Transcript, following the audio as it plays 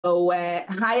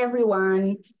Hi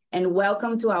everyone, and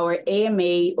welcome to our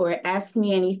AMA or Ask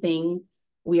Me Anything.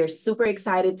 We are super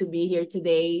excited to be here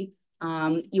today.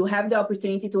 You have the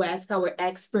opportunity to ask our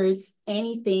experts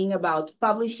anything about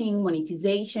publishing,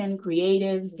 monetization,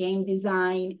 creatives, game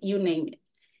design, you name it.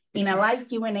 In a live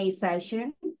Q&A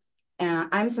session,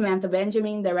 I'm Samantha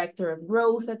Benjamin, Director of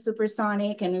Growth at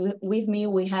Supersonic, and with me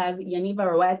we have Yaniv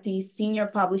Arouati, Senior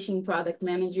Publishing Product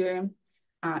Manager,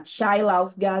 Shai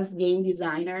Laufgas, Game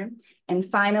Designer, and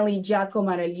finally Jaco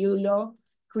Maragliulo,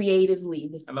 Creative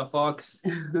Lead. Hello, Fox.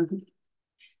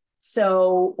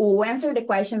 So we'll answer the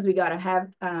questions we got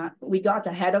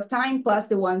ahead of time, plus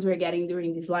the ones we're getting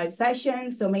during this live session.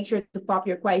 So make sure to pop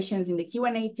your questions in the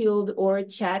Q&A field or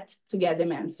chat to get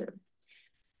them answered.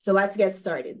 So let's get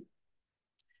started.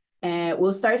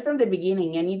 We'll start from the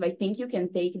beginning, and if I think you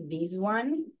can take this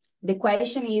one. The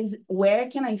question is, where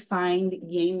can I find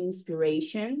game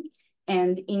inspiration?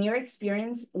 And in your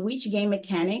experience, which game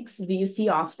mechanics do you see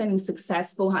often in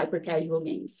successful hyper-casual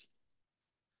games?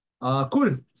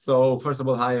 Cool. So first of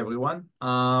all, hi everyone.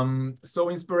 So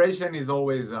inspiration is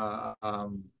always the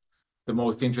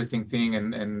most interesting thing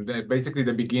and basically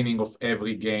the beginning of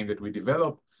every game that we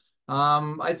develop.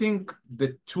 I think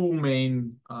the two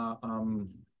main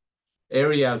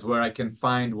areas where I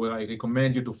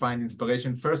recommend you to find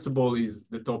inspiration, first of all, is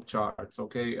the top charts,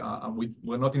 okay?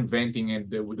 We're not inventing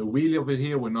the wheel over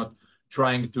here. We're not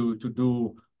trying to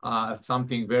do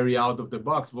something very out of the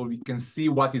box, but we can see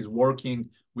what is working.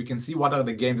 We can see what are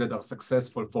the games that are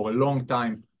successful for a long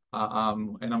time,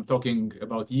 and I'm talking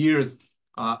about years,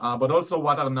 but also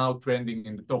what are now trending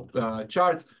in the top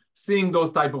charts. Seeing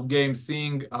those type of games,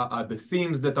 seeing the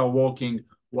themes that are working,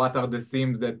 what are the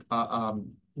themes that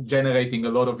generating a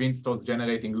lot of installs,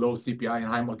 generating low CPI and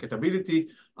high marketability,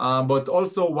 but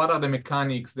also what are the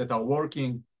mechanics that are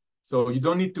working. So you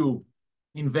don't need to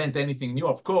invent anything new.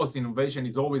 Of course, innovation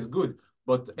is always good,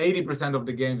 but 80% of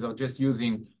the games are just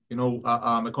using,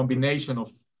 a combination of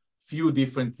few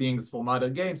different things from other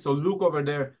games. So look over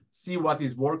there, see what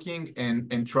is working,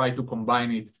 and try to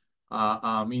combine it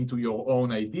into your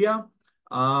own idea.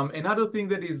 Another thing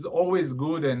that is always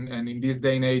good, and in this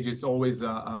day and age, it's always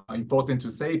important to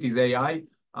say it, is AI.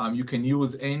 You can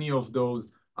use any of those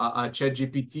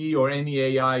ChatGPT or any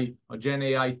AI or Gen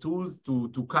AI tools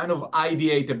to kind of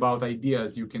ideate about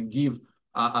ideas. You can give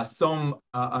some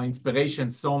inspiration,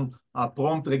 some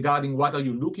prompt regarding what are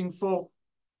you looking for,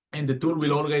 and the tool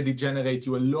will already generate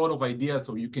you a lot of ideas.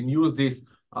 So you can use this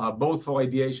both for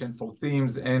ideation, for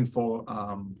themes, and for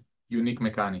unique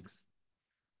mechanics.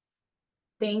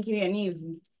 Thank you,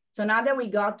 Yaniv. So now that we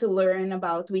got to learn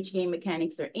about which game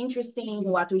mechanics are interesting,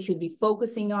 what we should be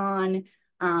focusing on,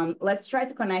 let's try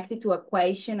to connect it to a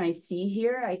question I see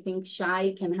here. I think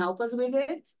Shai can help us with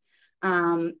it.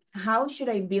 How should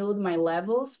I build my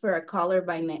levels for a color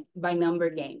by number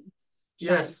game?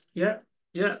 Shai. Yes,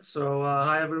 yeah. So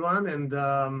hi everyone, and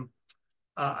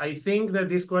I think that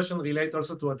this question relates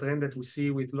also to a trend that we see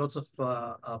with lots of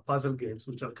puzzle games,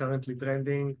 which are currently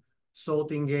trending,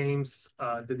 sorting games,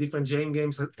 the different game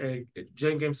games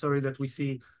that we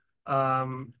see.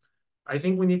 I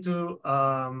think we need to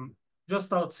just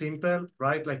start simple,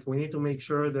 right? Like we need to make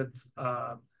sure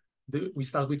that we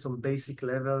start with some basic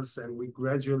levels and we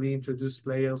gradually introduce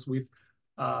players with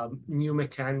new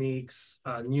mechanics,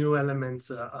 new elements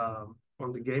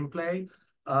on the gameplay.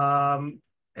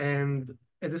 And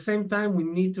at the same time, we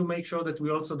need to make sure that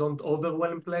we also don't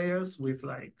overwhelm players with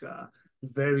like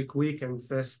very quick and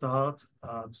fast start.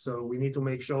 So we need to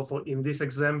make sure in this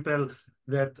example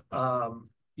that, that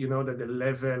the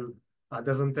level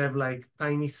doesn't have like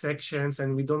tiny sections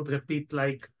and we don't repeat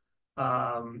like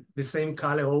the same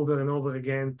color over and over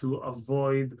again to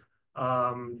avoid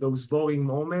those boring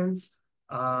moments.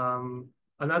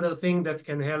 Another thing that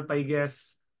can help, I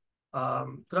guess,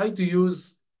 try to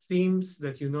use themes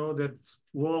that that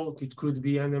work. It could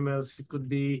be animals, it could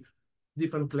be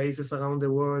different places around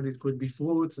the world, it could be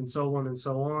fruits and so on and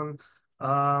so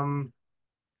on.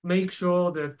 Make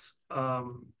sure that,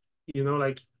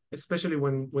 like, especially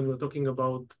when we're talking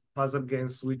about puzzle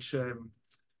games, which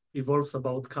evolves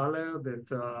about color,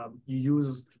 that you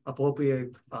use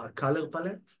appropriate color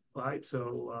palette, right?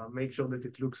 So make sure that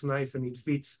it looks nice and it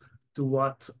fits to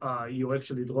what you're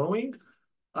actually drawing.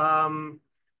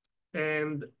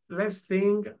 And last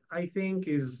thing, I think,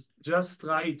 is just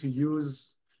try to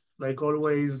use, like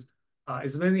always,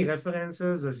 as many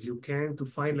references as you can to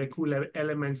find like cool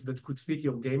elements that could fit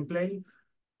your gameplay.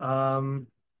 And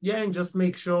just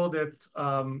make sure that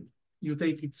you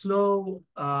take it slow.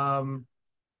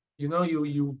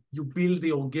 You build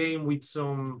your game with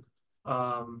some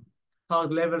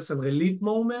hard levels and relief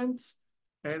moments,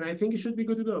 and I think you should be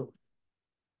good to go.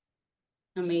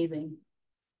 Amazing.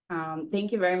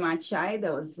 Thank you very much, Shai.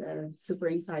 That was super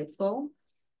insightful.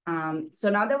 So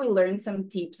now that we learned some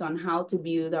tips on how to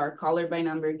build our color by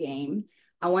number game,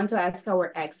 I want to ask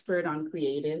our expert on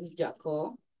creatives,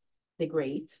 Jaco, the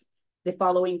great, the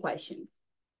following question.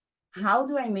 How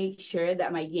do I make sure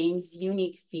that my game's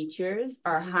unique features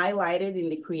are highlighted in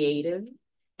the creative?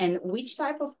 And which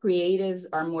type of creatives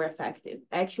are more effective?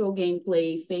 Actual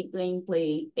gameplay, fake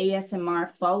gameplay,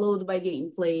 ASMR followed by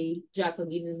gameplay? Jaco,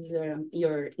 give us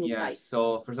your insight. Yeah,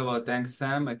 so first of all, thanks,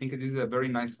 Sam. I think it is a very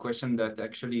nice question that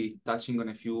actually touching on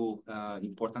a few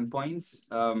important points.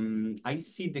 I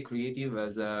see the creative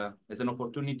as an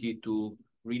opportunity to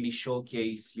really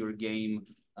showcase your game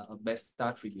best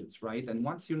attributes, right? And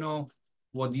once you know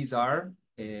what these are,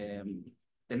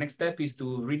 the next step is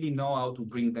to really know how to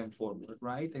bring them forward,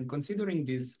 right? And considering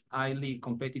this highly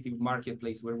competitive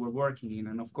marketplace where we're working in,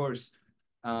 and of course,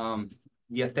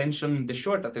 the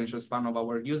short attention span of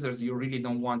our users, you really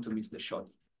don't want to miss the shot.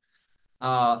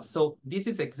 So this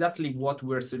is exactly what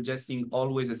we're suggesting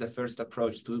always as a first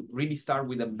approach, to really start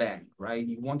with a bang, right?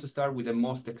 You want to start with the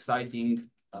most exciting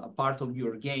part of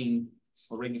your game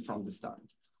already from the start.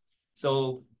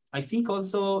 So I think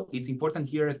also it's important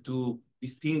here to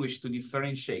distinguish, to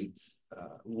differentiate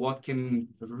what can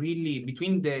really,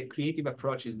 between the creative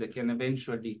approaches that can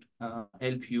eventually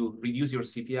help you reduce your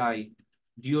CPI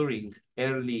during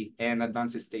early and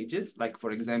advanced stages, like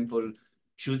for example,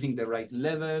 choosing the right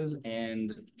level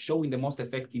and showing the most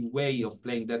effective way of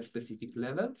playing that specific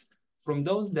levels, from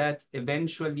those that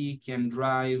eventually can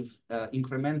drive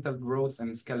incremental growth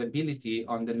and scalability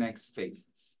on the next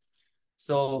phases.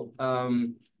 So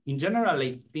in general,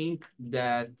 I think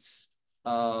that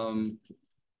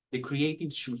the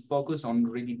creatives should focus on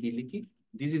readability.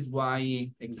 This is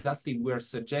why exactly we're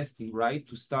suggesting, right,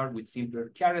 to start with simpler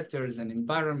characters and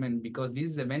environment, because this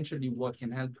is eventually what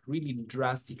can help really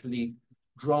drastically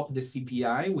drop the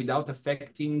CPI without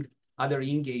affecting other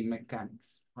in-game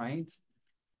mechanics, right?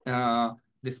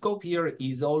 The scope here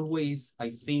is always,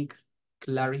 I think,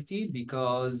 clarity,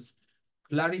 because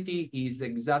clarity is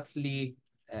exactly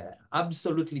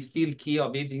absolutely still key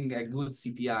of having a good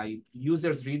CPI.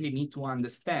 Users really need to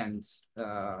understand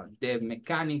the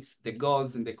mechanics, the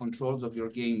goals, and the controls of your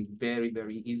game very,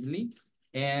 very easily.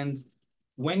 And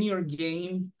when your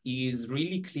game is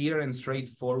really clear and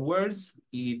straightforward,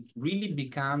 it really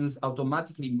becomes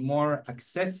automatically more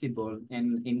accessible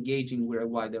and engaging with a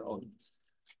wider audience.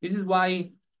 This is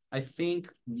why I think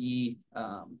the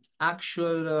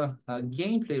actual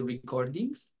gameplay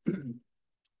recordings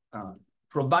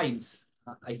provides,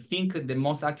 I think, the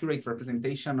most accurate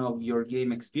representation of your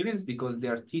game experience, because they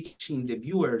are teaching the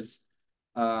viewers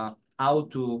how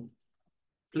to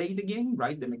play the game,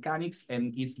 right? The mechanics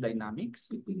and its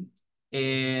dynamics.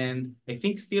 And I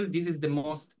think still this is the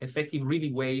most effective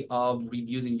really way of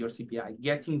reducing your CPI,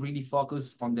 getting really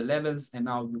focused on the levels and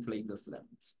how you play those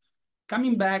levels.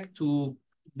 Coming back to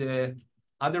the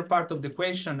other part of the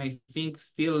question, I think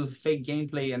still fake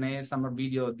gameplay and ASMR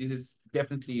video, this is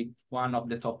definitely one of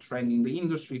the top trends in the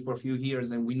industry for a few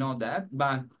years, and we know that.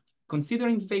 But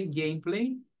considering fake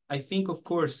gameplay, I think, of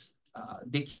course,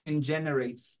 they can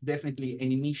generate definitely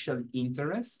an initial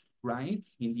interest, right,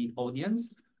 in the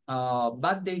audience,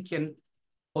 but they can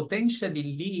potentially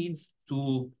lead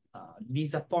to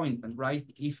disappointment, right?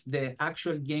 If the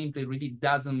actual gameplay really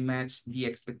doesn't match the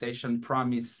expectation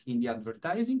promise in the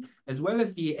advertising, as well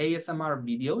as the ASMR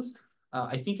videos.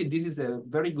 I think this is a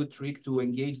very good trick to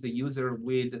engage the user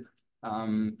with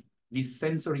these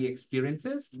sensory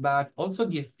experiences, but also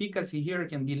the efficacy here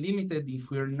can be limited if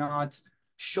we're not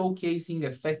showcasing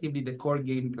effectively the core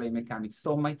gameplay mechanics.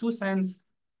 So my 2 cents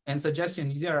and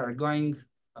suggestions here are going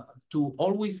to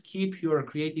always keep your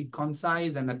creative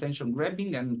concise and attention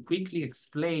grabbing, and quickly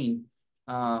explain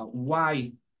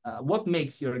what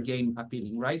makes your game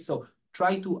appealing, right? So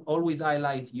try to always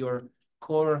highlight your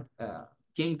core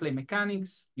gameplay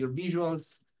mechanics, your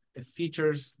visuals, the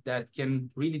features that can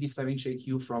really differentiate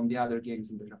you from the other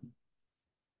games in the genre.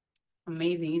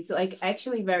 Amazing. It's like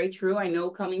actually very true. I know,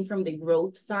 coming from the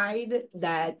growth side,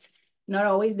 that not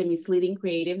always the misleading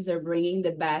creatives are bringing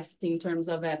the best in terms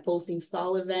of posting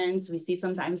stall events. We see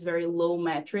sometimes very low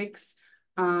metrics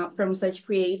from such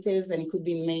creatives, and it could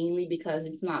be mainly because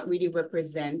it's not really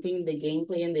representing the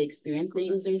gameplay and the experience the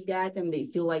users get, and they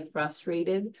feel like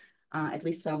frustrated, at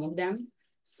least some of them.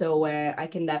 So I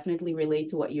can definitely relate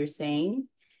to what you're saying.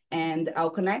 And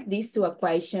I'll connect this to a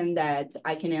question that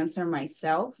I can answer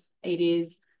myself. It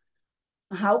is,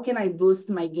 how can I boost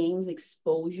my game's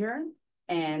exposure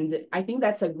And I think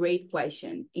that's a great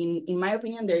question. In my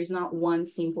opinion, there is not one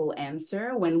simple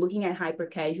answer. When looking at hyper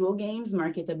casual games,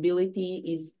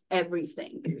 marketability is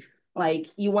everything. Like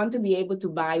you want to be able to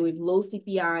buy with low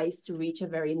CPIs to reach a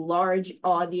very large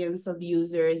audience of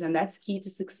users, and that's key to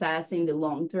success in the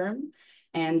long term.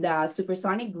 And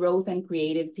Supersonic growth and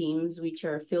creative teams, which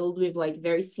are filled with like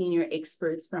very senior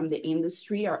experts from the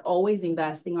industry, are always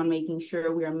investing on making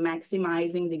sure we are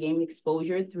maximizing the game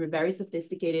exposure through very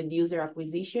sophisticated user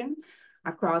acquisition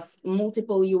across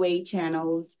multiple UA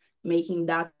channels, making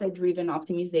data-driven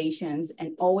optimizations,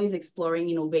 and always exploring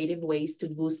innovative ways to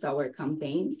boost our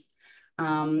campaigns.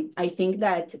 I think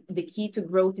that the key to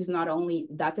growth is not only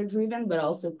data-driven, but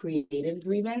also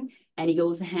creative-driven, and it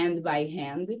goes hand by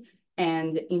hand.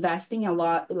 And investing a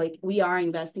lot, like we are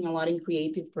investing a lot in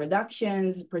creative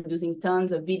productions, producing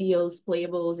tons of videos,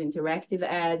 playables, interactive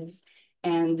ads.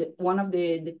 And one of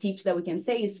the tips that we can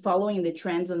say is following the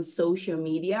trends on social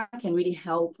media can really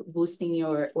help boosting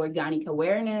your organic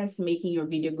awareness, making your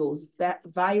video goes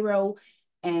viral.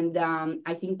 And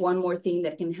I think one more thing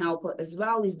that can help as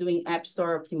well is doing app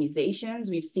store optimizations.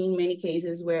 We've seen many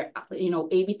cases where,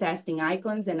 A/B testing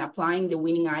icons and applying the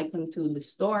winning icon to the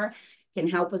store can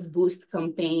help us boost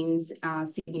campaigns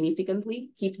significantly,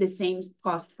 keep the same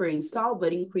cost per install,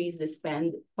 but increase the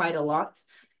spend quite a lot.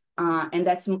 And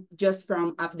that's just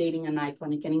from updating an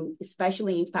icon. It can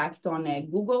especially impact on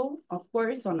Google, of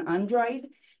course, on Android.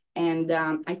 And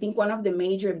I think one of the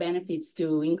major benefits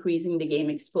to increasing the game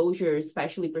exposure,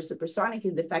 especially for Supersonic,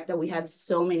 is the fact that we have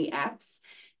so many apps.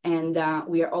 And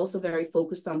we are also very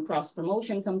focused on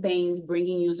cross-promotion campaigns,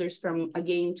 bringing users from a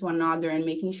game to another and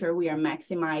making sure we are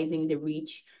maximizing the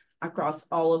reach across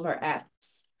all of our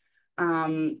apps.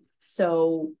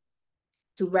 So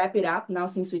to wrap it up now,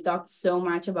 since we talked so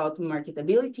much about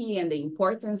marketability and the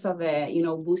importance of,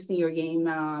 boosting your game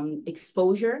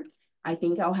exposure, I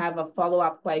think I'll have a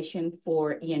follow-up question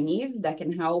for Yaniv that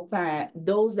can help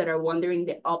those that are wondering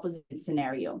the opposite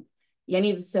scenario.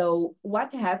 Yaniv, so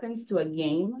what happens to a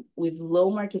game with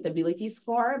low marketability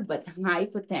score, but high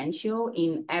potential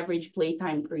in average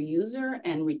playtime per user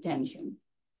and retention?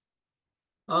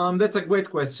 That's a great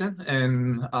question.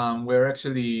 And we're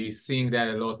actually seeing that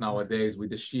a lot nowadays with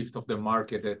the shift of the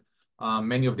market that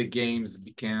many of the games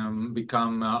become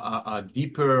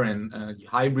deeper and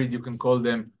hybrid, you can call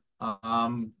them,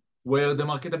 where the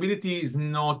marketability is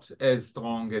not as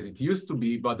strong as it used to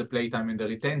be, but the playtime and the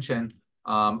retention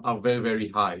are very, very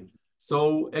high.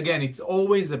 So again, it's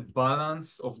always a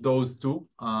balance of those two.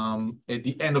 At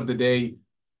the end of the day,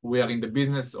 we are in the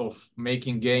business of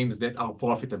making games that are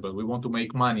profitable. We want to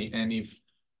make money. And if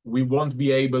we won't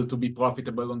be able to be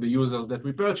profitable on the users that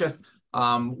we purchase,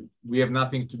 we have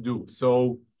nothing to do.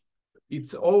 So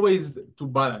it's always to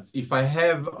balance. If I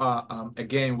have a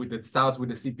game that starts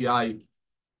with a CPI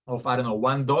of, I don't know,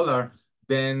 $1,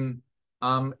 then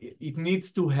it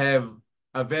needs to have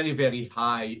a very, very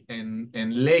high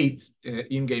and late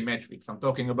in-game metrics. I'm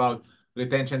talking about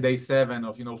retention day 7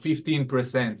 of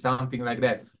 15%, something like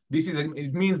that.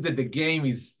 It means that the game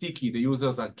is sticky. The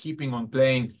users are keeping on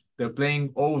playing. They're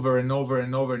playing over and over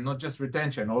and over, not just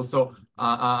retention. Also,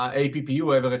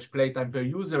 APPU, average playtime per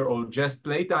user, or just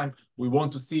playtime. We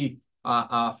want to see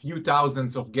a few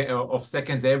thousands of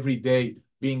seconds every day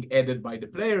being added by the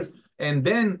players. And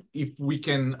then if we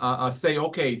can say,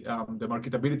 okay, the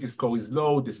marketability score is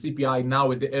low, the CPI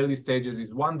now at the early stages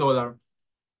is $1,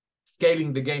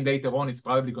 scaling the game later on, it's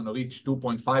probably going to reach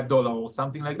 $2.5 or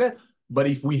something like that. But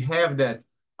if we have that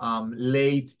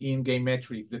late in-game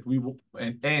metrics that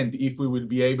and if we will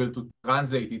be able to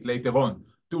translate it later on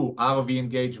to RV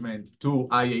engagement, to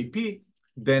IAP,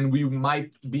 then we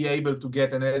might be able to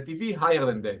get an LTV higher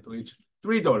than that, reach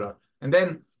 $3. And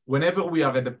then whenever we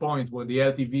are at the point where the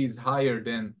LTV is higher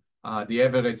than the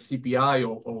average CPI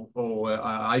or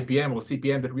IPM or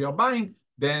CPM that we are buying,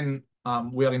 then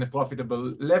we are in a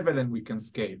profitable level and we can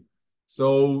scale.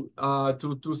 So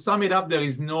to sum it up, there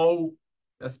is no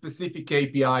a specific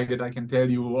KPI that I can tell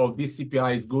you, oh, this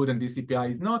CPI is good and this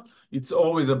CPI is not. It's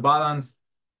always a balance.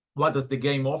 What does the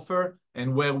game offer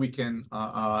and where we can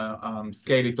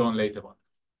scale it on later on.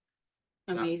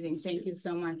 Amazing. Thank you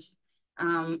so much.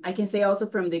 I can say also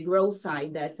from the growth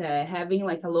side that having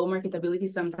like a low marketability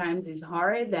sometimes is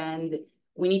hard, and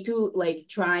we need to like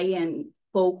try and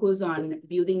focus on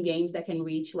building games that can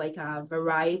reach like a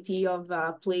variety of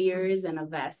players and a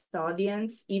vast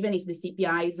audience, even if the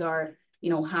CPIs are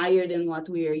higher than what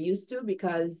we are used to,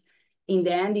 because in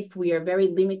the end, if we are very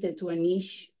limited to a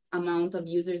niche amount of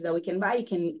users that we can buy, it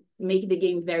can make the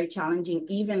game very challenging,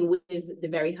 even with the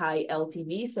very high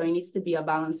LTV. So it needs to be a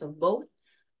balance of both.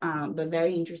 But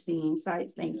very interesting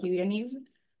insights. Thank you, Yaniv.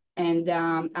 And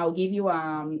I'll give you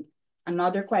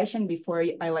another question before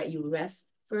I let you rest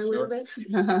for a little bit.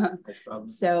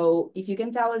 So if you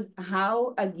can tell us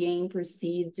how a game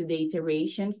proceeds to the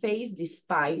iteration phase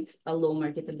despite a low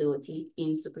marketability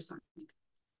in Supersonic.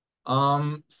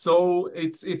 So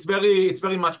it's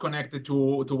very much connected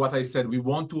to what I said. We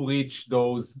want to reach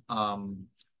those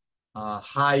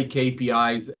high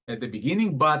KPIs at the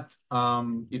beginning, but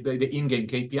the in-game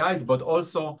KPIs, but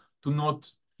also to not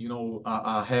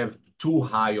have too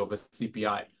high of a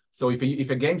CPI. So if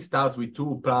a game starts with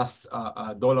 $2+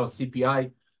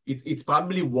 CPI, it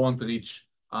probably won't reach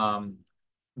the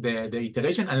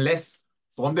iteration unless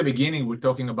from the beginning we're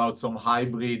talking about some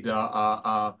hybrid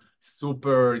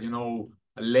super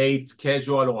late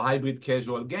casual or hybrid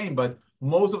casual game. But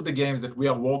most of the games that we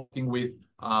are working with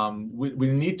we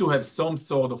need to have some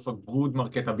sort of a good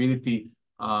marketability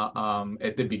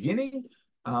at the beginning,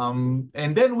 and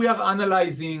then we are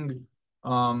analyzing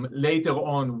later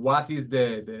on what is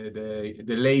the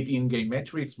late in-game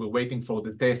metrics. We're waiting for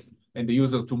the test and the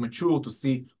user to mature to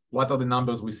see what are the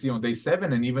numbers we see on day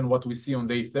 7 and even what we see on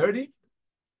day 30.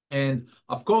 And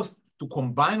of course, to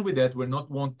combine with that, we don't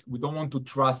want to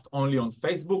trust only on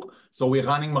Facebook. So we're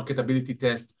running marketability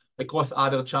tests across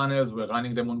other channels. We're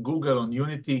running them on Google, on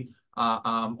Unity,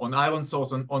 on Iron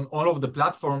Source, on all of the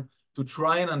platform to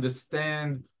try and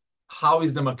understand how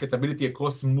is the marketability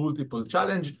across multiple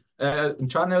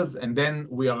channels. And then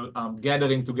we are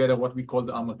gathering together what we call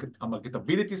a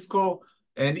marketability score.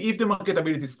 And if the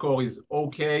marketability score is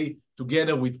okay,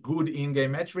 together with good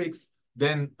in-game metrics,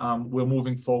 then we're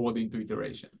moving forward into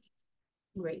iterations.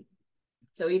 Great.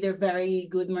 So either very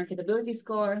good marketability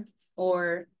score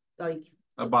or like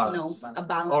a balance. A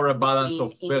balance. Or a balance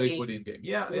of very good in-game.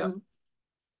 Yeah, yeah.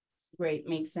 Great,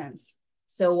 makes sense.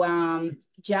 So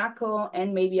Jaco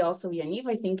and maybe also Yaniv,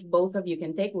 I think both of you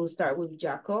can take. We'll start with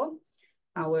Jaco,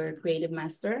 our creative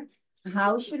master.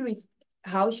 How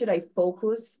should I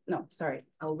focus? No, sorry,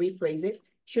 I'll rephrase it.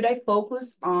 Should I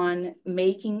focus on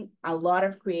making a lot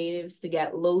of creatives to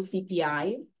get low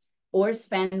CPI or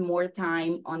spend more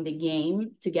time on the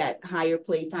game to get higher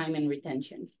playtime and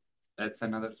retention? That's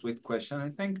another sweet question, I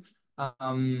think.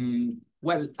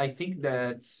 Well, I think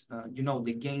that,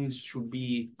 the games should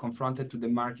be confronted to the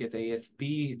market ASP,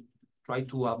 try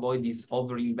to avoid this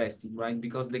over-investing, right?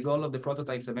 Because the goal of the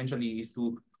prototypes eventually is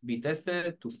to be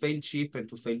tested, to fail cheap, and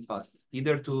to fail fast.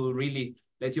 Either to really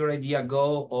let your idea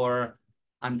go or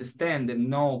understand and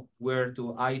know where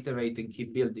to iterate and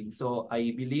keep building. So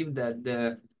I believe that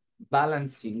the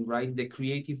balancing, right, the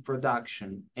creative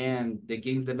production and the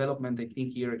games development, I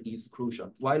think here is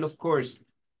crucial. While, of course,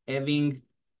 having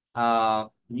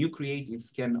new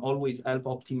creatives can always help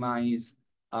optimize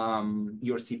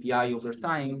your CPI over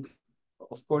time.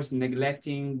 Of course,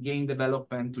 neglecting game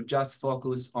development to just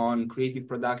focus on creative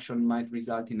production might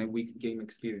result in a weak game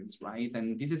experience, right?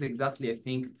 And this is exactly, I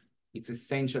think, it's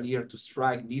essential here to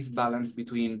strike this balance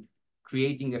between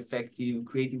creating effective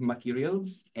creative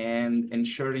materials and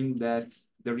ensuring that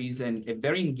there is a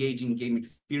very engaging game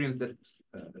experience that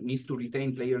needs to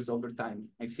retain players over time.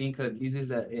 I think this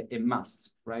is a must,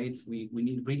 right? We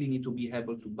really need to be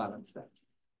able to balance that.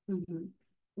 Mm-hmm.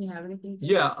 You have anything to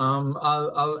Yeah,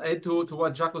 I'll add to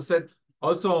what Jaco said.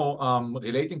 Also,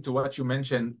 relating to what you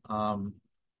mentioned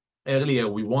earlier,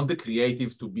 we want the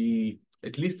creatives to be,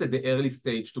 at least at the early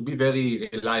stage, to be very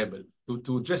reliable,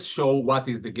 to just show what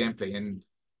is the gameplay. And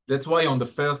that's why on the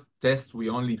first test, we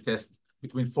only test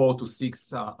between 4 to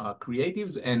 6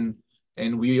 creatives.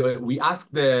 And we ask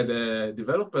the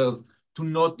developers to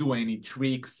not do any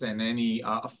tricks and any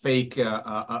fake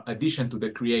addition to the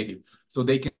creative. So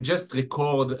they can just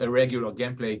record a regular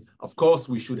gameplay. Of course,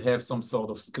 we should have some sort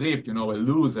of script, a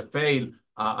lose, a fail,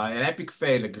 an epic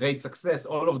fail, a great success,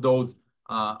 all of those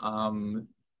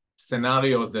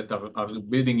scenarios that are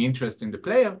building interest in the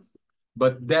player.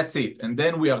 But that's it. And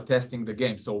then we are testing the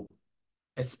game. So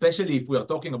especially if we're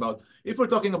talking about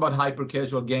hyper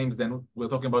casual games, then we're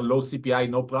talking about low CPI,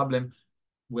 no problem.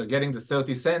 We're getting the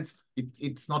 30 cents.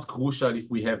 It's not crucial if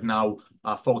we have now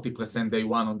 40% day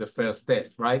one on the first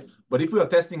test, right? But if we are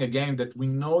testing a game that we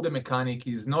know the mechanic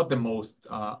is not the most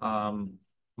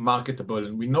marketable,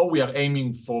 and we know we are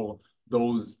aiming for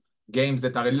those games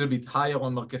that are a little bit higher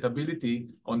on marketability,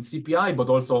 on CPI, but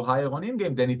also higher on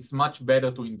in-game, then it's much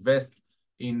better to invest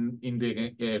in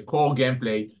the core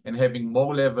gameplay and having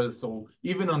more levels. So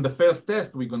even on the first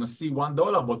test, we're going to see $1,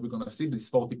 but we're going to see this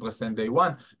 40% day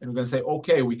one, and we're going to say,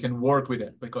 okay, we can work with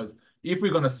it. Because if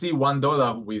we're going to see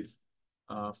 $1 with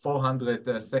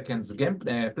 400 seconds game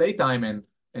playtime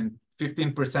and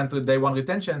 15% day one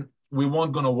retention, we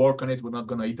won't going to work on it. We're not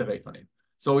going to iterate on it.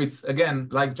 So it's, again,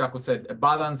 like Jaco said, a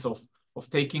balance of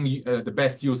taking the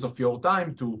best use of your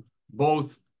time to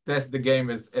both test the game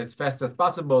as fast as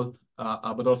possible,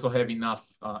 but also have enough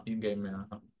in-game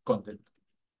content.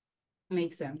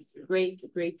 Makes sense. Great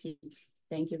tips.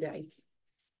 Thank you, guys.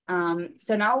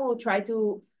 So now we'll try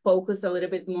to focus a little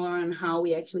bit more on how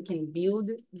we actually can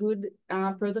build good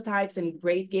prototypes and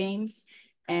great games.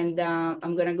 And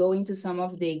I'm going to go into some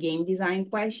of the game design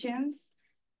questions.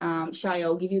 Shai,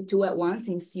 I'll give you two at once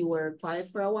since you were quiet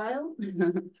for a while. Yeah,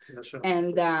 sure.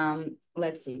 And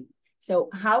let's see. So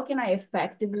how can I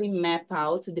effectively map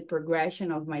out the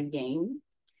progression of my game?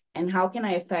 And how can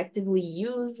I effectively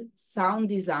use sound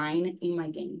design in my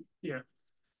game? Yeah.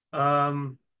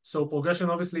 So progression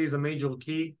obviously is a major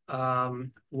key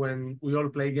when we all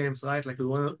play games, right? Like we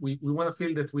want to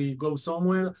feel that we go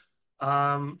somewhere.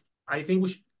 I think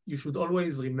you should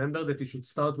always remember that you should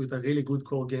start with a really good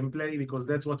core gameplay because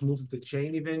that's what moves the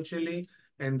chain eventually,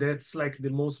 and that's like the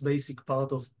most basic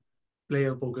part of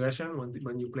player progression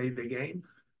when you play the game.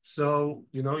 So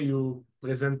you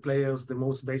present players the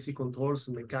most basic controls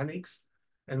and mechanics,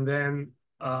 and then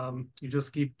you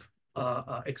just keep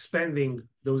expanding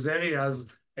those areas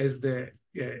as the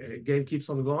game keeps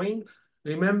on going.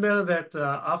 Remember that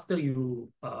after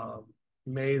you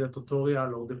made a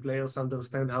tutorial or the players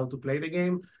understand how to play the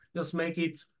game, just make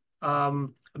it a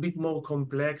bit more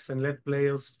complex and let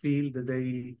players feel that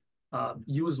they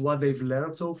use what they've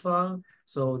learned so far.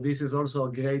 So this is also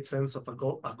a great sense of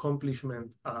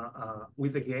accomplishment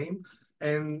with the game.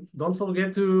 And don't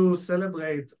forget to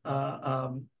celebrate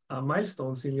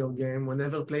milestones in your game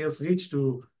whenever players reach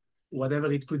to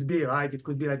whatever it could be, right? It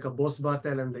could be like a boss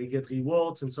battle and they get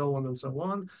rewards and so on and so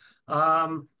on.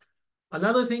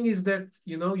 Another thing is that,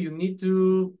 you need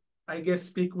to, I guess,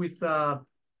 speak with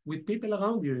people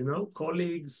around you,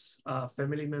 colleagues,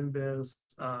 family members,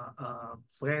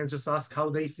 friends, just ask how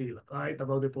they feel, right,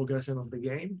 about the progression of the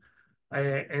game.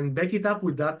 And back it up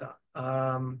with data.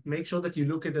 Make sure that you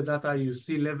look at the data, you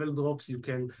see level drops, you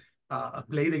can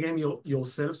play the game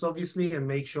yourselves, obviously, and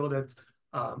make sure that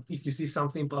if you see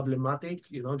something problematic,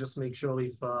 just make sure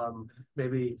if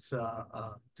maybe it's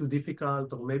too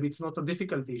difficult, or maybe it's not a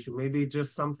difficult issue. Maybe it's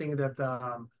just something that,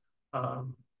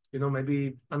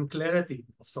 maybe unclarity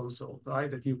of some sort, right,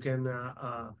 that you can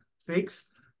fix.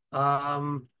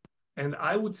 And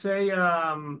I would say,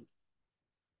 I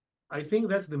think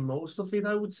that's the most of it,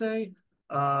 I would say.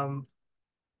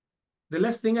 The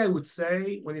last thing I would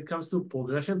say when it comes to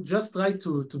progression, just try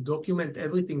to document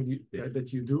everything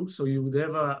that you do. So you would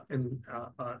have an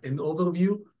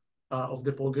overview of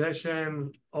the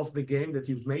progression of the game that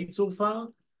you've made so far.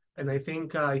 And I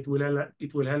think it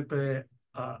will help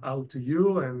out to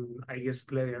you, and I guess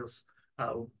players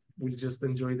will just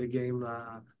enjoy the game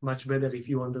much better if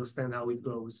you understand how it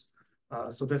goes.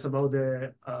 So that's about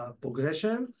the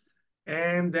progression.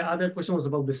 And the other question was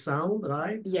about the sound,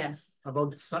 right? Yes.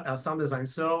 About sound design.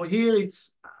 So here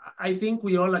I think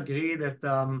we all agree that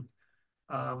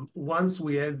once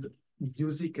we add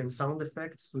music and sound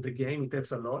effects to the game, it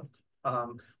adds a lot.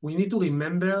 We need to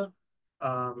remember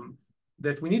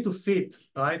that we need to fit,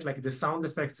 right, like the sound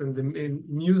effects and the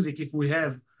music if we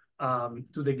have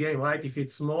to the game, right? If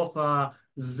it's more of a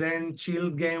zen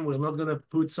chilled game, we're not gonna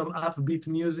put some upbeat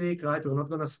music, right? We're not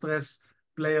gonna stress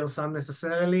players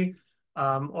unnecessarily.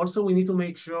 Also, we need to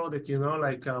make sure that,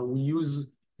 we use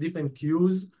different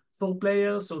cues for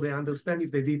players so they understand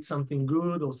if they did something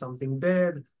good or something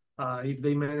bad, if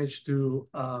they managed to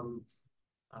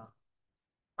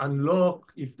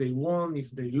unlock, if they won, if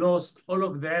they lost, all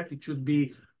of that, it should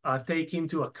be taken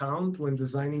into account when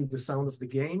designing the sound of the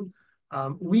game.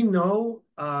 We know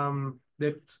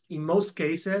that in most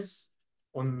cases,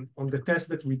 on the test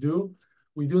that we do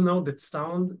know that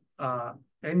sound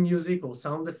and music or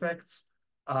sound effects,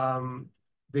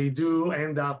 they do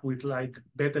end up with like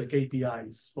better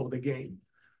KPIs for the game.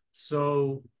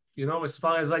 So, as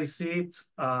far as I see it,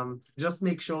 just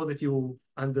make sure that you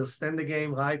understand the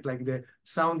game, right? Like the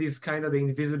sound is kind of the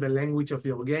invisible language of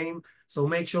your game. So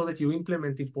make sure that you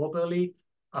implement it properly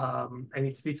and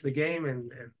it fits the game.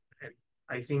 And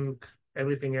I think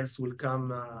everything else will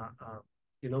come,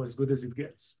 as good as it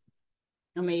gets.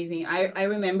 Amazing. I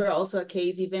remember also a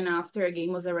case even after a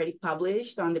game was already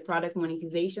published on the product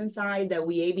monetization side that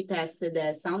we A/B tested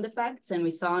the sound effects, and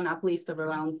we saw an uplift of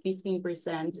around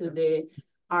 15% to the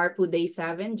ARPU day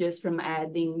 7 just from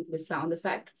adding the sound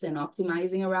effects and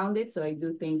optimizing around it. So I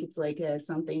do think it's like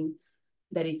something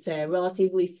that it's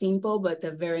relatively simple, but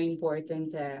a very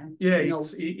important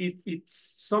it's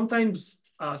sometimes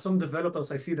some developers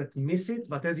I see that miss it,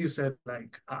 but as you said,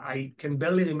 like I can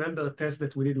barely remember a test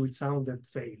that we did with sound that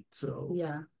failed. So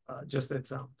yeah, just that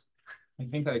sound. I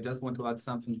think I just want to add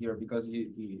something here because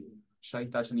Shai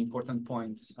touched an important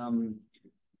point.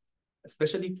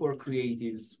 Especially for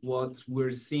creatives, what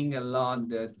we're seeing a lot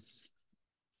that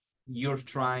you're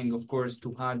trying, of course,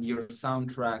 to add your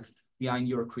soundtrack behind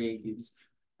your creatives.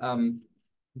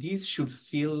 These should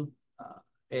feel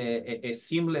a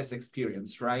seamless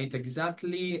experience, right?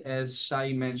 Exactly as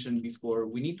Shai mentioned before,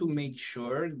 we need to make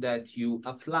sure that you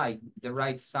apply the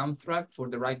right soundtrack for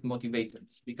the right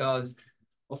motivators. Because,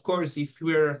 of course, if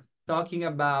we're talking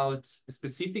about a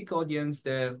specific audience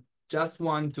that just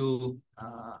want to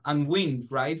unwind,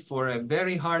 right, for a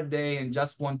very hard day and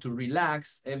just want to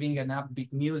relax, having an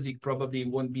upbeat music probably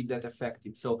won't be that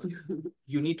effective. So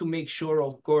you need to make sure,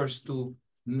 of course, to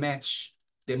match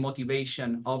the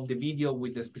motivation of the video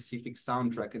with the specific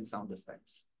soundtrack and sound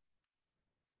effects.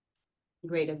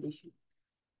 Great addition.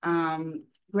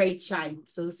 Great, Shai.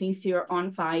 So since you're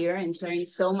on fire and sharing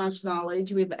so much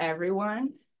knowledge with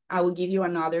everyone, I will give you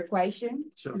another question.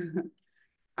 Sure.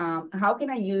 How can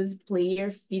I use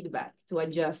player feedback to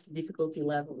adjust difficulty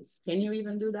levels? Can you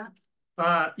even do that?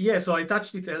 Yeah, so I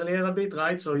touched it earlier a bit,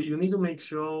 right? So you need to make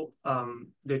sure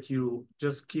that you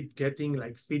just keep getting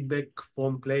like feedback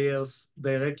from players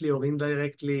directly or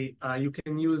indirectly. You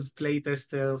can use play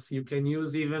testers. You can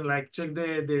use even like check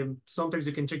sometimes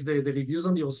you can check the reviews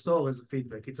on your store as a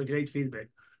feedback. It's a great feedback.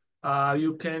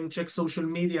 You can check social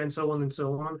media and so on and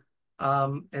so on.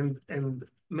 And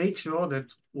make sure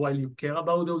that while you care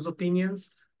about those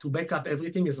opinions, to back up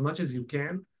everything as much as you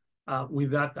can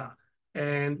with data.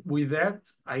 And with that,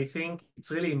 I think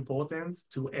it's really important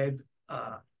to add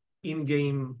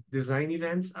in-game design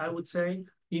events, I would say,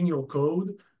 in your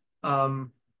code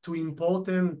to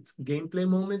important gameplay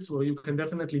moments where you can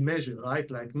definitely measure, right?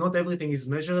 Like not everything is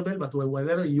measurable, but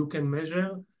whatever you can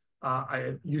measure,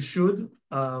 you should.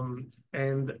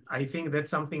 And I think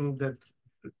that's something that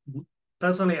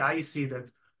personally I see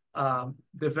that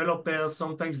developers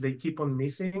sometimes they keep on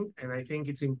missing, and I think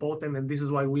it's important, and this is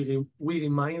why we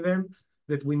remind them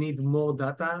that we need more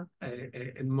data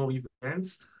and more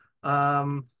events.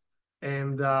 Another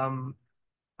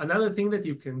thing that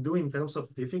you can do in terms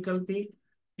of difficulty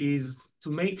is to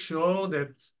make sure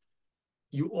that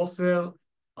you offer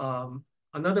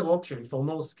another option for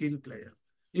more skilled players.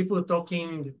 If we're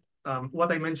talking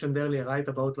what I mentioned earlier, right,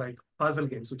 about like puzzle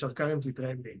games, which are currently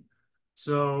trending.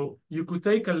 So you could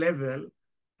take a level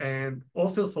and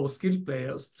offer for skilled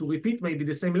players to repeat maybe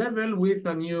the same level with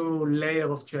a new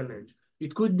layer of challenge.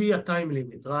 It could be a time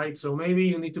limit, right? So maybe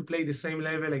you need to play the same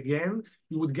level again.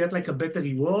 You would get like a better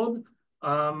reward,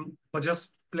 but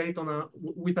just play it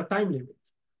with a time limit.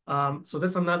 So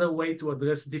that's another way to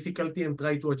address difficulty and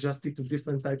try to adjust it to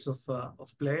different types of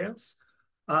players.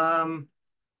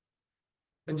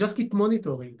 And just keep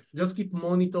monitoring. Just keep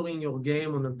monitoring your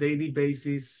game on a daily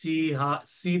basis. See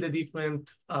the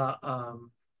different,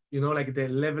 like the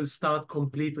level start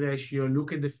complete ratio.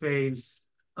 Look at the fails.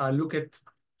 Look at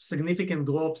significant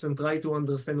drops and try to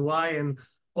understand why. And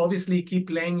obviously keep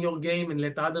playing your game and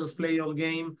let others play your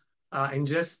game. And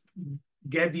just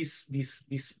get this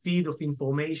feed of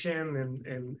information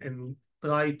and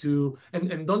try to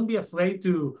and don't be afraid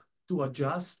to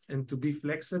adjust and to be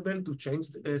flexible, to change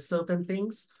certain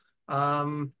things.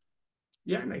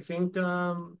 Yeah, and I think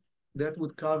that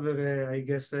would cover, I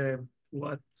guess,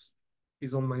 what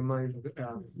is on my mind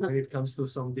when it comes to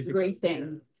some difficult. Great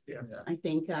thing. Yeah. I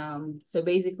think, so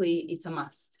basically it's a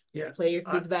must. Yeah. Player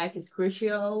feedback is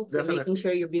crucial for Definitely. making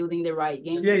sure you're building the right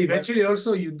game. Yeah, eventually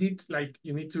also you need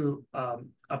to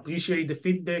appreciate the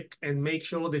feedback and make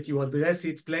sure that you address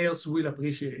it. Players will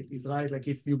appreciate it, right? Like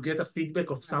if you get a feedback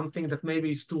of something that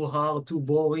maybe is too hard, too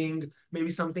boring, maybe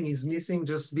something is missing,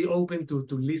 just be open to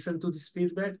listen to this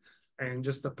feedback and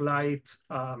just apply it.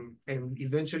 And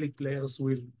eventually players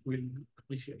will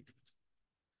appreciate it.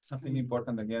 Something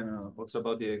important again, also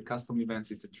about the custom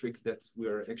events, it's a trick that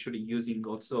we're actually using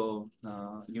also,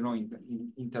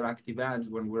 in interactive ads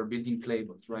when we're building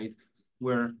playbooks, right?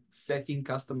 We're setting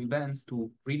custom events to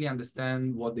really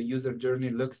understand what the user journey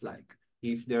looks like,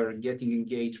 if they're getting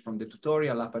engaged from the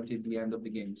tutorial up until the end of the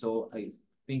game. So I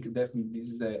think definitely this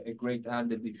is a great ad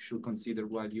that you should consider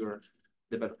while you're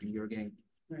developing your game.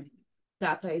 Right.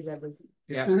 Data is everything.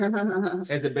 Yeah,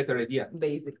 that's a better idea.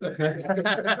 Basically.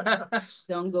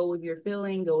 Don't go with your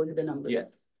feeling, go with the numbers.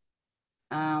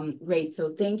 Yeah. Great.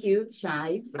 So thank you,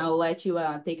 Shai. I'll let you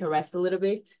take a rest a little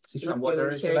bit. Some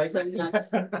water, shared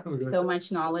so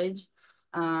much knowledge.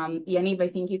 Yaniv, I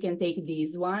think you can take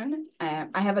this one.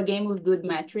 I have a game with good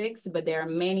metrics, but there are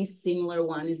many similar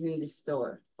ones in the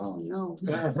store. Oh no.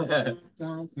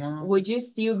 Would you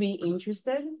still be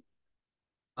interested?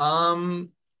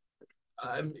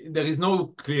 there is no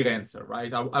clear answer,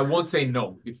 right? I won't say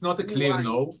no. It's not a clear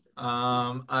no.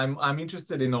 I'm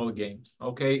interested in all games.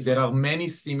 Okay, there are many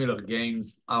similar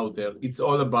games out there. It's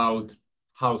all about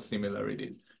how similar it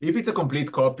is. If it's a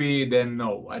complete copy, then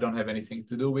no, I don't have anything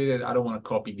to do with it. I don't want to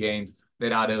copy games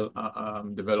that other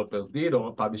developers did or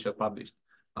a publisher published.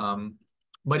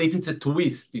 But if it's a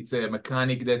twist, it's a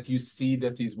mechanic that you see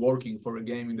that is working for a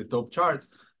game in the top charts,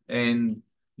 and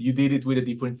you did it with a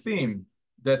different theme,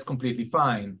 that's completely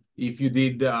fine. If you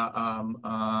did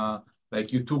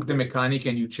like you took the mechanic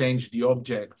and you changed the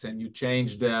objects and you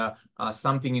changed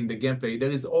something in the gameplay, there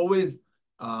is always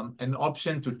an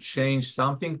option to change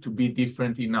something to be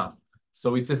different enough.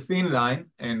 So it's a thin line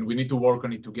and we need to work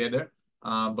on it together.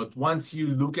 But once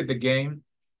you look at the game,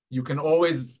 you can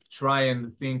always try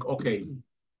and think, okay,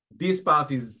 this part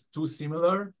is too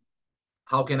similar.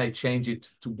 How can I change it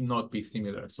to not be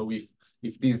similar? So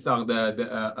if these are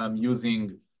I'm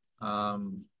using,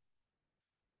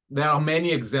 there are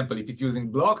many examples. If it's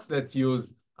using blocks, let's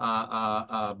use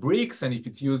bricks, and if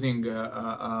it's using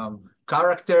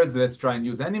characters, let's try and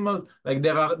use animals. Like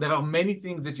there are many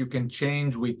things that you can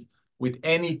change with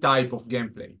any type of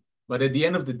gameplay. But at the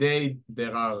end of the day,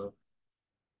 there are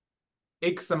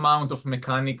X amount of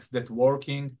mechanics that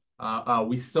working.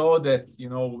 We saw that, you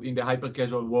know, in the hyper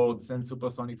casual world, since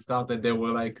Supersonic started, there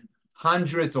were like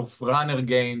hundreds of runner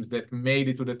games that made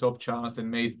it to the top charts and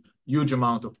made huge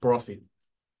amount of profit.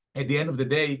 At the end of the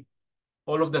day,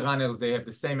 all of the runners, they have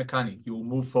the same mechanic. You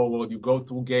move forward, you go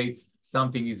through gates,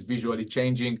 something is visually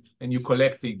changing, and you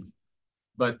collect things.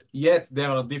 But yet they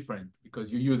are different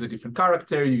because you use a different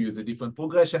character, you use a different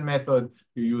progression method,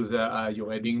 you use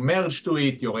you're adding merge to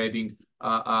it, you're adding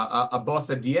a boss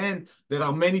at the end. There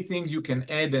are many things you can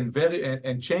add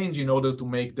and change in order to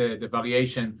make the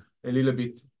variation a little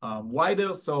bit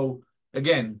wider. So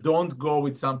again, don't go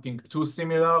with something too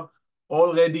similar.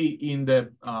 Already in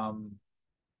the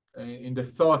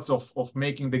thoughts of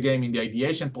making the game in the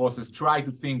ideation process, try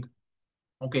to think,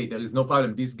 okay, there is no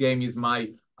problem. This game is my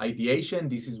ideation.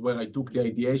 This is where I took the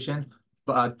ideation,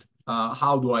 but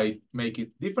how do I make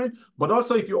it different? But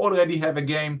also, if you already have a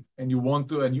game and you want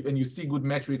to, and you see good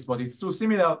metrics, but it's too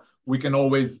similar, we can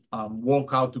always work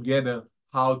out together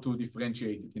how to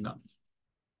differentiate it enough.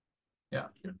 Yeah,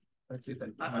 that's it.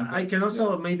 I can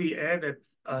also maybe add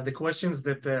that the questions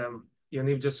that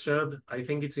Yaniv just shared, I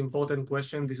think it's important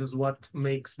question. This is what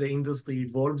makes the industry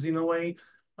evolves in a way.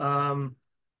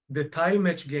 The tile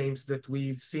match games that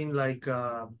we've seen like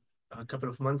a couple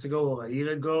of months ago or a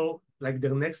year ago, like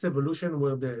their next evolution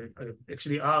were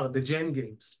actually are the gen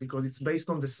games, because it's based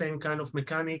on the same kind of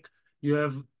mechanic. You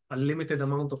have a limited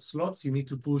amount of slots. You need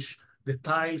to push the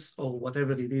tiles or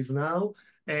whatever it is now,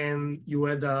 and you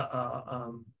add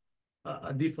a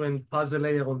different puzzle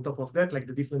layer on top of that, like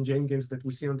the different gen games that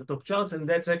we see on the top charts. And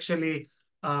that's actually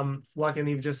what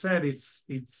Yaniv just said.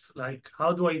 It's like,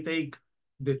 how do I take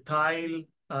the tile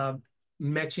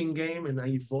matching game and I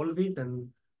evolve it? And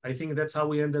I think that's how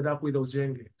we ended up with those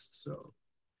gen games. So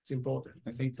it's important.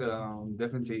 I think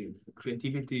definitely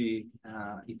creativity,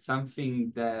 it's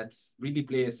something that really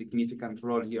plays a significant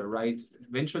role here, right?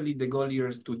 Eventually, the goal here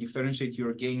is to differentiate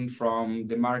your game from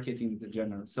the market in the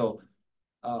general. So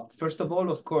first of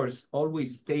all, of course,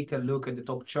 always take a look at the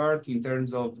top chart in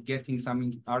terms of getting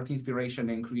some art inspiration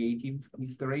and creative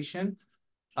inspiration.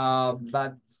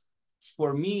 But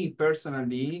for me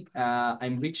personally,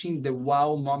 I'm reaching the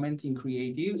wow moment in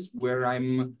creatives where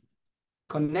I'm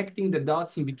connecting the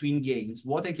dots in between games,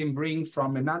 what I can bring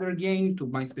from another game to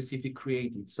my specific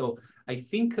creative. So I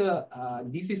think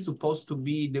this is supposed to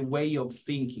be the way of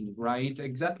thinking, right?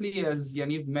 Exactly as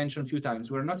Yaniv mentioned a few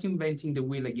times, we're not inventing the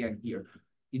wheel again here.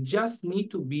 You just need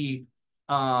to be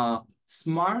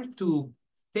smart to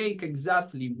take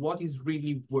exactly what is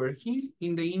really working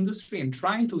in the industry and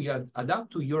trying to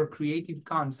adapt to your creative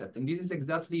concept. And this is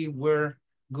exactly where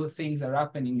good things are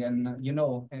happening, and you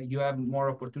know, you have more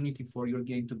opportunity for your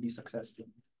game to be successful.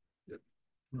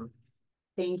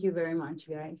 Thank you very much,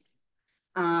 guys.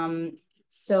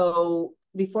 So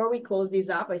before we close this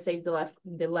up, I saved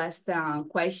the last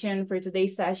question for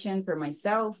today's session for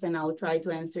myself, and I'll try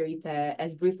to answer it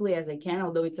as briefly as I can,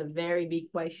 although it's a very big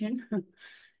question.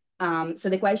 So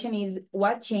the question is,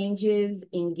 what changes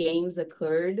in games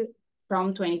occurred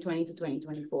from 2020 to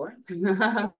 2024?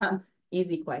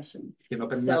 Easy question. So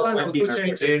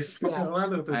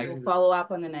follow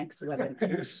up on the next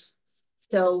webinar.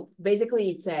 So basically,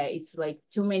 it's like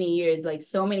too many years, like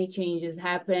so many changes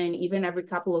happen. Even every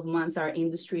couple of months, our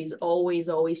industry is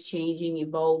always changing,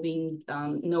 evolving,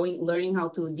 learning how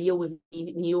to deal with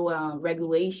new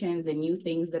regulations and new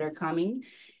things that are coming.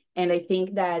 And I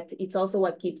think that it's also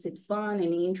what keeps it fun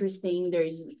and interesting.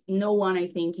 There's no one, I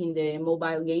think, in the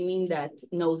mobile gaming that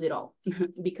knows it all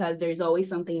because there's always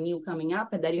something new coming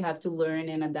up and that you have to learn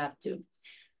and adapt to.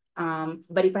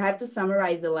 But if I have to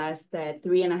summarize the last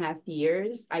 3.5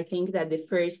 years, I think that the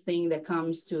first thing that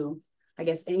comes to, I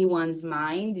guess, anyone's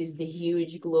mind is the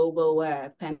huge global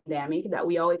pandemic that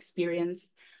we all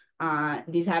experienced.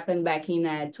 This happened back in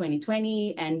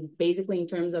 2020, and basically in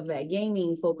terms of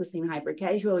gaming, focused in hyper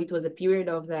casual, it was a period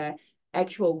of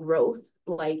actual growth.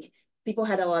 Like people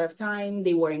had a lot of time,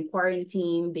 they were in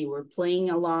quarantine, they were playing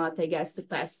a lot, I guess, to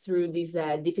pass through these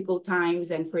difficult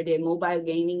times. And for the mobile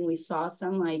gaming, we saw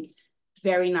some like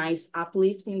very nice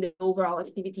uplift in the overall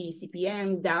activity,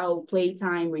 CPM, DAU,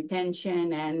 playtime,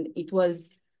 retention, and it was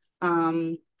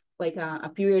like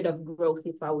a period of growth,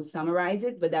 if I would summarize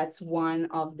it, but that's one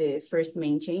of the first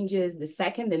main changes. The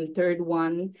second and third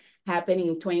one happened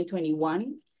in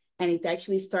 2021, and it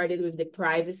actually started with the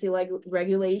privacy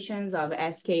regulations of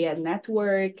SK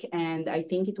network, and I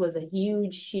think it was a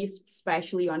huge shift,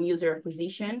 especially on user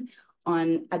acquisition,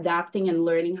 on adapting and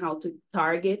learning how to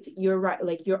target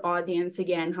your audience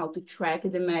again, how to track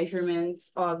the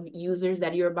measurements of users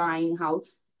that you're buying,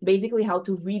 basically how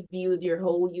to rebuild your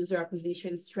whole user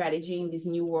acquisition strategy in this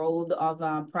new world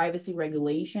of privacy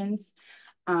regulations.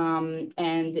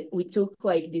 And we took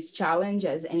like this challenge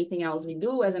as anything else we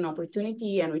do as an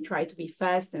opportunity, and we try to be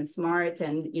fast and smart.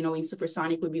 And, you know, in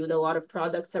Supersonic, we build a lot of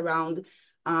products around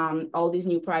all these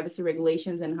new privacy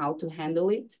regulations and how to handle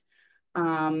it.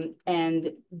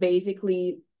 And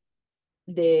basically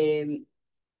the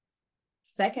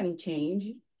second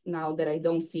change, now that I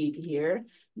don't see it here,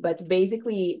 but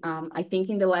basically, I think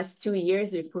in the last 2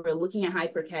 years, if we're looking at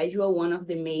hyper casual, one of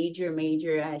the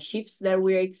major shifts that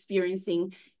we're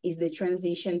experiencing is the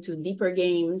transition to deeper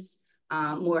games,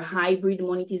 more hybrid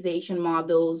monetization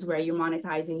models where you're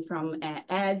monetizing from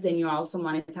ads and you're also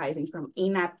monetizing from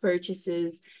in-app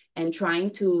purchases, and trying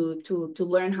to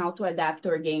learn how to adapt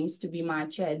our games to be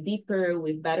much deeper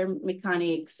with better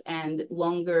mechanics and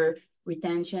longer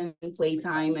retention,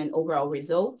 playtime, and overall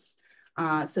results.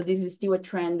 So this is still a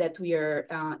trend that we are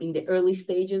in the early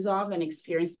stages of and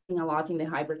experiencing a lot in the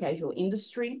hyper casual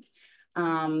industry.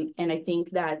 And I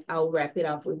think that I'll wrap it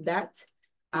up with that.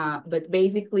 But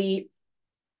basically,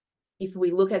 if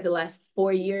we look at the last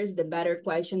 4 years, the better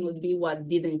question would be what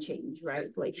didn't change, right?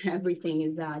 Like everything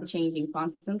is changing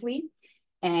constantly.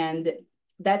 And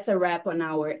that's a wrap on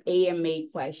our AMA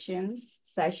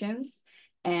sessions.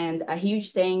 And a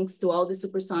huge thanks to all the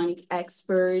Supersonic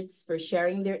experts for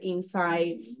sharing their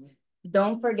insights.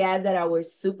 Don't forget that our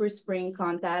Super Spring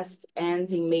contest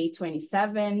ends in May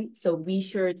 27. So be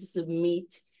sure to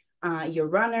submit your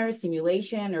runner,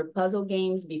 simulation, or puzzle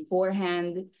games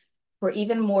beforehand. For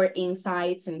even more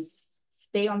insights and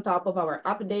stay on top of our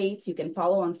updates, you can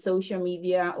follow on social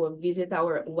media or visit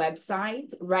our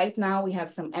website. Right now, we have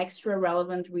some extra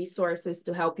relevant resources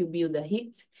to help you build a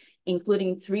hit,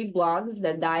 including 3 blogs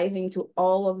that dive into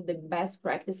all of the best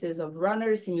practices of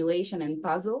runner, simulation, and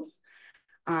puzzles.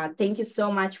 Thank you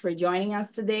so much for joining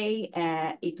us today.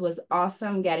 It was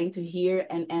awesome getting to hear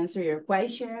and answer your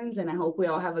questions, and I hope we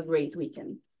all have a great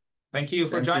weekend. Thank you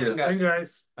for joining us. Thank you,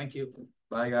 guys. Thank you.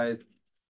 Bye, guys.